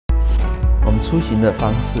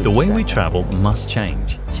The way we travel must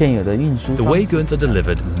change. The way goods are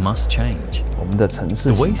delivered must change.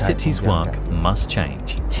 The way cities work must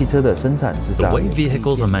change. The way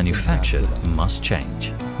vehicles are manufactured must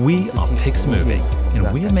change. We are PIX Moving,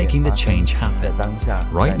 and we are making the change happen,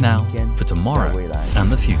 right now, for tomorrow,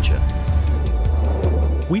 and the future.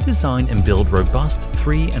 We design and build robust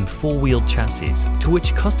 3- and 4-wheeled chassis to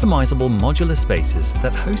which customizable modular spaces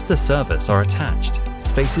that host the service are attached,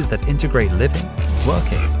 spaces that integrate living,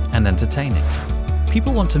 working, and entertaining.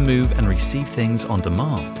 People want to move and receive things on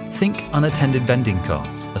demand. Think unattended vending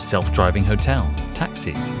cars, a self-driving hotel,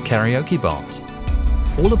 taxis, karaoke bars.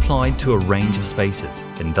 All applied to a range of spaces,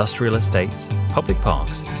 industrial estates, public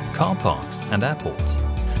parks, car parks, and airports.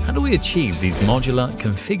 How do we achieve these modular,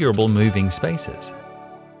 configurable moving spaces?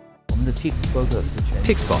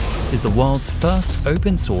 PIXBot is the world's first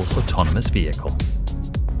open-source autonomous vehicle.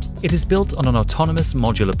 It is built on an autonomous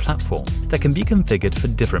modular platform that can be configured for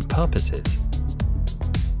different purposes.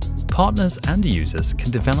 Partners and users can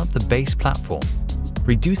develop the base platform,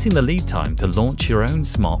 reducing the lead time to launch your own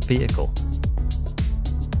smart vehicle.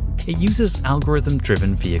 It uses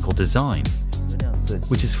algorithm-driven vehicle design,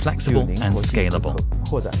 which is flexible and scalable.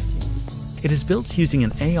 It is built using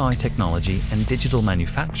an AI technology and digital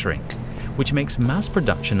manufacturing, which makes mass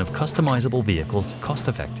production of customizable vehicles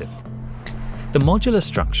cost-effective. The modular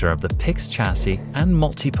structure of the PIX chassis and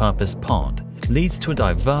multi-purpose part leads to a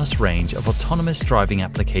diverse range of autonomous driving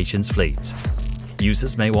applications fleets.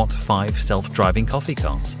 Users may want 5 self-driving coffee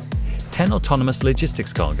cars, 10 autonomous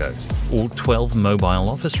logistics cargoes, or 12 mobile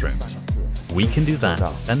office rooms. We can do that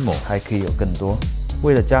and more.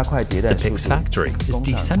 The PIX factory is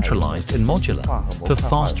decentralized and modular for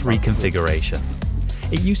fast reconfiguration.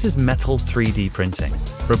 It uses metal 3D printing,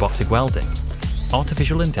 robotic welding,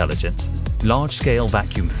 artificial intelligence, large-scale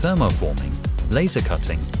vacuum thermoforming, laser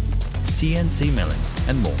cutting, CNC milling,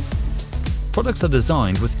 and more. Products are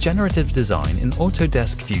designed with Generative Design in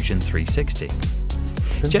Autodesk Fusion 360.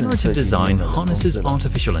 Generative Design harnesses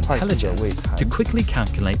artificial intelligence to quickly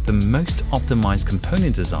calculate the most optimized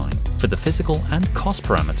component design for the physical and cost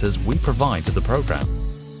parameters we provide to the program.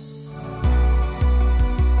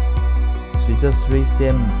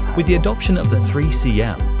 With the adoption of the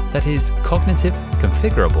 3CM, that is, cognitive,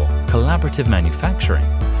 configurable, collaborative manufacturing,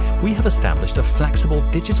 we have established a flexible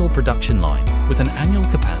digital production line with an annual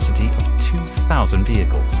capacity of 2,000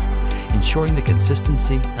 vehicles, ensuring the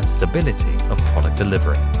consistency and stability of product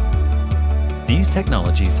delivery. These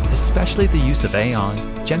technologies, especially the use of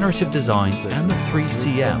AI, generative design, and the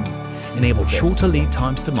 3CM, enable shorter lead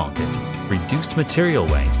times to market, reduced material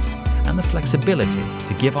waste, and the flexibility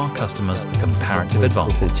to give our customers a comparative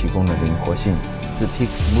advantage.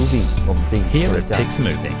 Here at PIX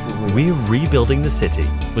Moving, we're rebuilding the city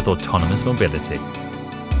with autonomous mobility.